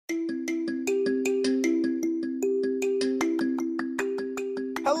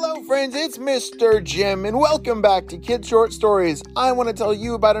Hello friends, it's Mr. Jim and welcome back to Kids Short Stories. I want to tell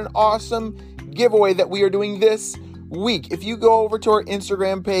you about an awesome giveaway that we are doing this week. If you go over to our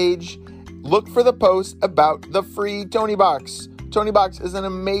Instagram page, look for the post about the free Tony Box. Tony Box is an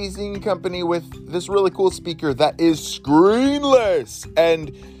amazing company with this really cool speaker that is screenless.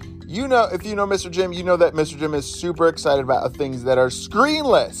 And you know, if you know Mr. Jim, you know that Mr. Jim is super excited about things that are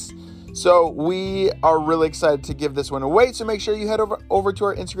screenless. So we are really excited to give this one away. So make sure you head over to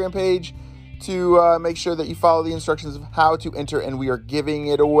our Instagram page to make sure that you follow the instructions of how to enter. And we are giving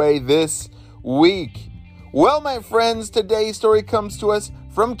it away this week. Well, my friends, today's story comes to us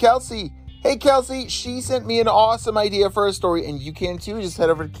from Kelsey. Hey, Kelsey, she sent me an awesome idea for a story, and you can too. Just head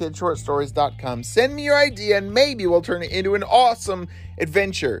over to kidshortstories.com. Send me your idea, and maybe we'll turn it into an awesome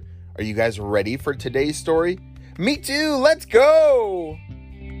adventure. Are you guys ready for today's story? Me too. Let's go.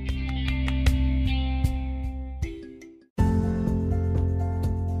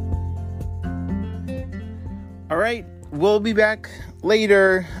 All right, we'll be back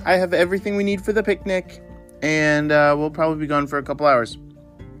later. I have everything we need for the picnic, and we'll probably be gone for a couple hours.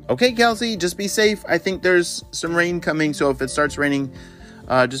 Okay, Kelsey, just be safe. I think there's some rain coming, so if it starts raining,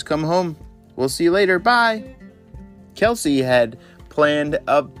 just come home. We'll see you later. Bye. Kelsey had planned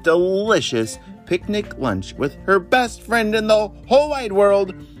a delicious picnic lunch with her best friend in the whole wide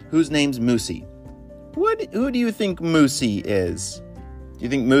world, whose name's Moosey. Who do you think Moosey is? Do you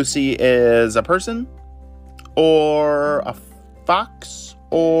think Moosey is a person? Or a fox?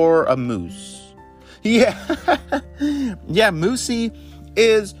 Or a moose? Yeah. Yeah, Moosey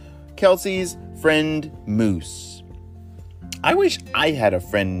is Kelsey's friend Moose. I wish I had a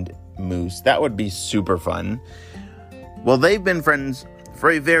friend Moose. That would be super fun. Well, they've been friends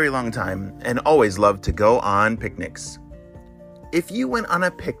for a very long time and always loved to go on picnics. If you went on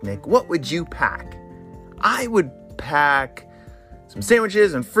a picnic, what would you pack? I would pack some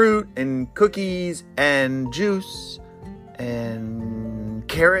sandwiches and fruit and cookies and juice and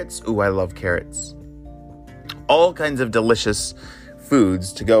carrots. Ooh, I love carrots. All kinds of delicious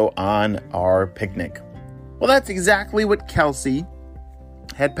foods to go on our picnic. Well, that's exactly what Kelsey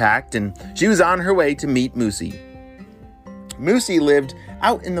had packed, and she was on her way to meet Moosey. Moosey lived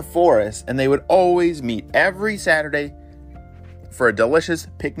out in the forest, and they would always meet every Saturday for a delicious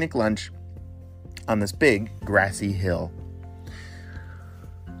picnic lunch on this big grassy hill.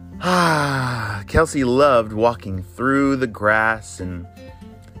 Kelsey loved walking through the grass and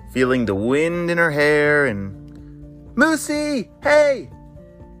feeling the wind in her hair and Moosey, hey!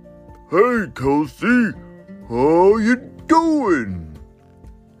 Hey, Kelsey, how you doing?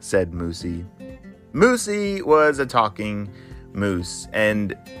 Said Moosey. Moosey was a talking moose,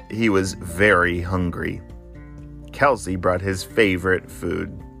 and he was very hungry. Kelsey brought his favorite food,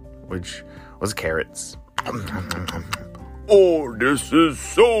 which was carrots. Oh, this is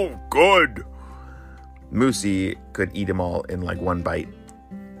so good. Moosey could eat them all in like one bite.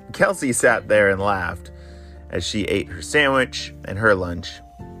 Kelsey sat there and laughed as she ate her sandwich and her lunch.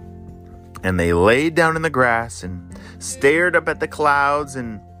 And they laid down in the grass and stared up at the clouds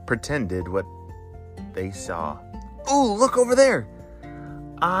and pretended what they saw. Ooh, look over there.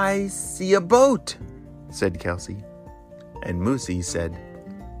 I see a boat, said Kelsey. And Moosey said,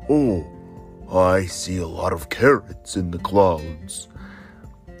 Oh, I see a lot of carrots in the clouds.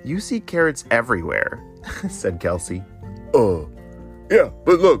 You see carrots everywhere, said Kelsey. Yeah,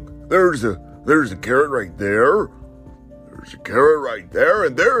 but look, there's a carrot right there. There's a carrot right there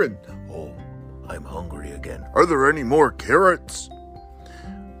and there, and oh, I'm hungry again. Are there any more carrots?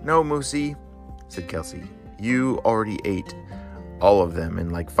 No, Moosey, said Kelsey. You already ate all of them in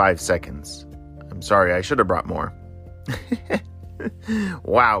like 5 seconds. I'm sorry, I should have brought more.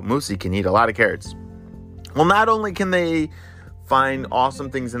 Wow, Moosey can eat a lot of carrots. Well, not only can they find awesome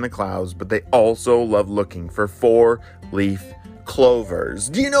things in the clouds, but they also love looking for 4-leaf clovers.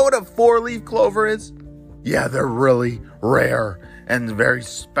 Do you know what a 4-leaf clover is? Yeah, they're really rare and very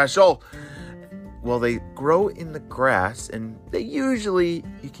special. Well, they grow in the grass, and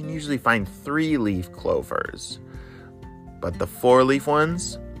you can usually find 3-leaf clovers. But the 4-leaf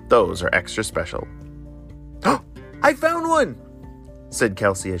ones, those are extra special. Oh, I found one, said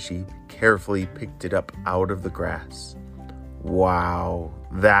Kelsey as she carefully picked it up out of the grass. Wow,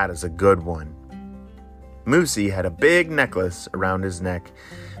 that is a good one. Moosey had a big necklace around his neck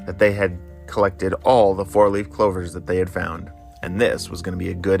that they had collected all the 4-leaf clovers that they had found, and this was going to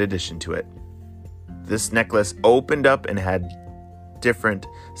be a good addition to it. This necklace opened up and had different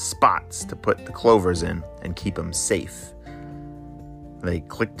spots to put the clovers in and keep them safe. They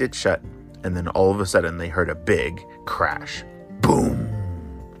clicked it shut, and then all of a sudden they heard a big crash. Boom!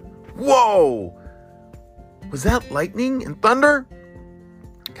 Whoa! Was that lightning and thunder?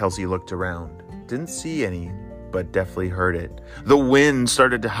 Kelsey looked around. Didn't see any, but definitely heard it. The wind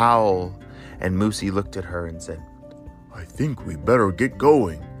started to howl, and Moosey looked at her and said, I think we better get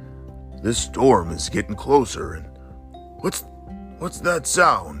going. This storm is getting closer, and what's that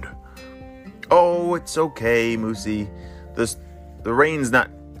sound? Oh, it's okay, Moosey. The rain's not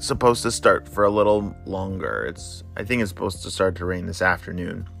supposed to start for a little longer. I think it's supposed to start to rain this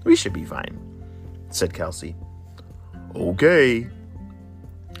afternoon. We should be fine, said Kelsey. Okay.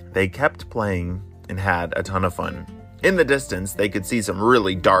 They kept playing and had a ton of fun. In the distance, they could see some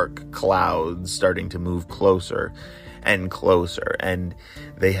really dark clouds starting to move closer and closer, and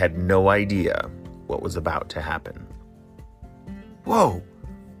they had no idea what was about to happen. Whoa,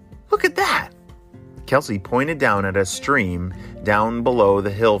 look at that! Kelsey pointed down at a stream down below the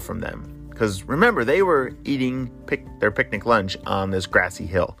hill from them. Because remember, they were eating their picnic lunch on this grassy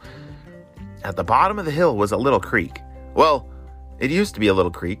hill. At the bottom of the hill was a little creek. Well, it used to be a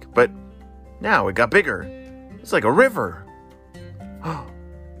little creek, but now it got bigger. It's like a river.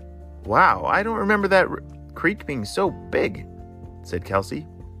 Wow, I don't remember that creek being so big, said Kelsey.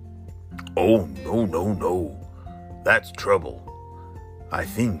 Oh, no. That's trouble. I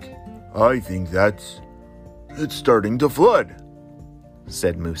think it's starting to flood,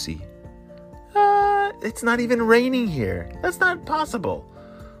 said Moosey. It's not even raining here. That's not possible.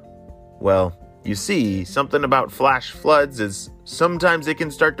 Well, you see, something about flash floods is sometimes it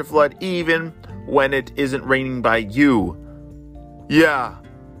can start to flood even when it isn't raining by you. Yeah,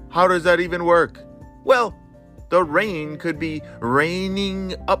 how does that even work? Well, the rain could be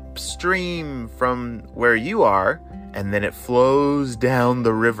raining upstream from where you are, and then it flows down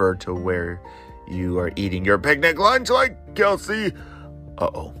the river to where you are eating your picnic lunch like Kelsey.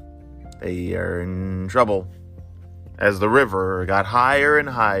 Uh-oh, they are in trouble. As the river got higher and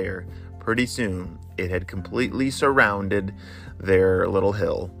higher, pretty soon it had completely surrounded their little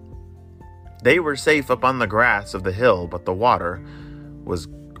hill. They were safe up on the grass of the hill, but the water was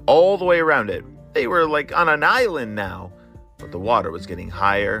all the way around it. They were like on an island now, but the water was getting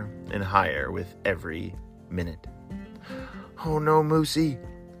higher and higher with every minute. Oh no, Moosey.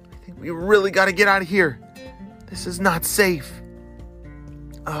 I think we really got to get out of here. This is not safe.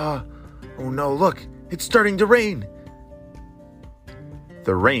 Oh no, look, it's starting to rain.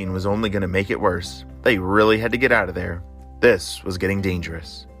 The rain was only going to make it worse. They really had to get out of there. This was getting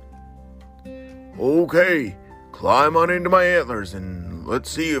dangerous. Okay, climb on into my antlers and let's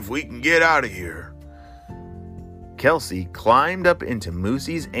see if we can get out of here. Kelsey climbed up into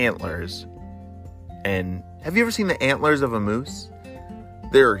Moosey's antlers. And have you ever seen the antlers of a moose?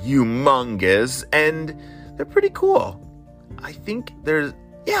 They're humongous and they're pretty cool. I think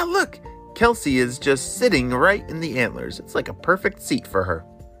look, Kelsey is just sitting right in the antlers. It's like a perfect seat for her.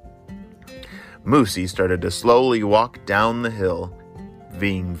 Moosey started to slowly walk down the hill,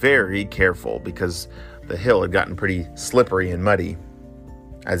 being very careful because the hill had gotten pretty slippery and muddy.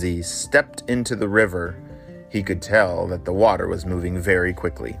 As he stepped into the river, he could tell that the water was moving very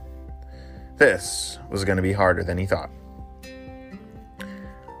quickly. This was going to be harder than he thought.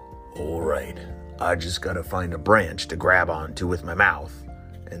 All right, I just got to find a branch to grab onto with my mouth,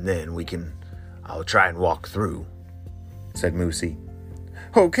 and then I'll try and walk through, said Moosey.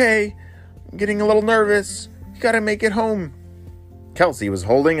 Okay, I'm getting a little nervous. You got to make it home. Kelsey was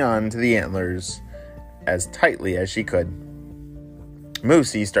holding on to the antlers as tightly as she could.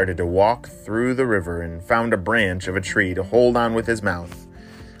 Moosey started to walk through the river and found a branch of a tree to hold on with his mouth.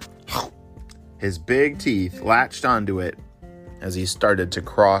 His big teeth latched onto it as he started to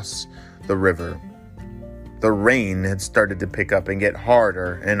cross the river. The rain had started to pick up and get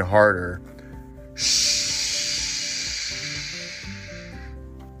harder and harder.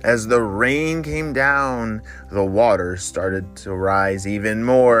 As the rain came down, the water started to rise even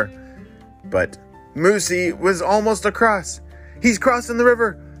more. But Moosey was almost across. He's crossing the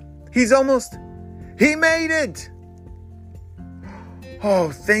river. He made it!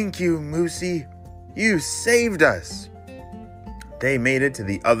 Oh, thank you, Moosey. You saved us. They made it to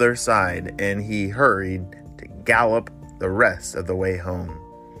the other side, and he hurried to gallop the rest of the way home.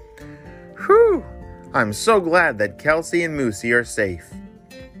 Whew! I'm so glad that Kelsey and Moosey are safe.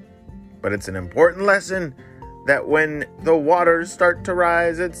 But it's an important lesson that when the waters start to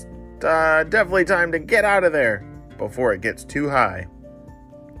rise, it's definitely time to get out of there before it gets too high.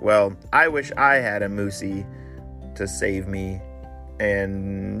 Well, I wish I had a Moosey to save me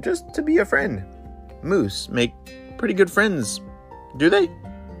and just to be a friend. Moose make pretty good friends, do they?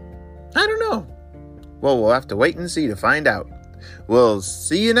 I don't know. Well, we'll have to wait and see to find out. We'll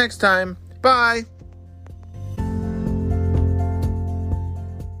see you next time. Bye.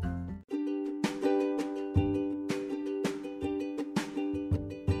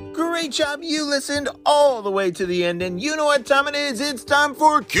 Great job. You listened all the way to the end, and you know what time it is. It's time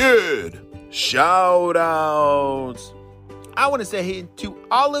for Kid Shout-outs. I want to say hey to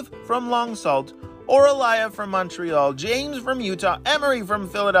Olive from Long Salt, Aurelia from Montreal, James from Utah, Emery from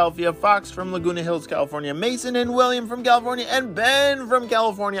Philadelphia, Fox from Laguna Hills, California, Mason and William from California, and Ben from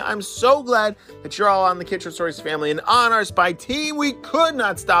California. I'm so glad that you're all on the Kid Short Stories family and on our spy team. We could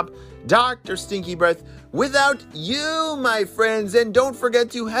not stop Dr. Stinky Breath without you, my friends. And don't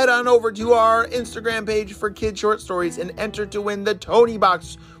forget to head on over to our Instagram page for Kid Short Stories and enter to win the Tony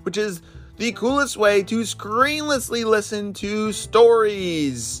Box, which is the coolest way to screenlessly listen to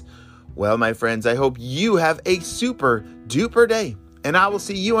stories. Well, my friends, I hope you have a super duper day, and I will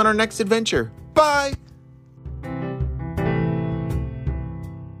see you on our next adventure. Bye!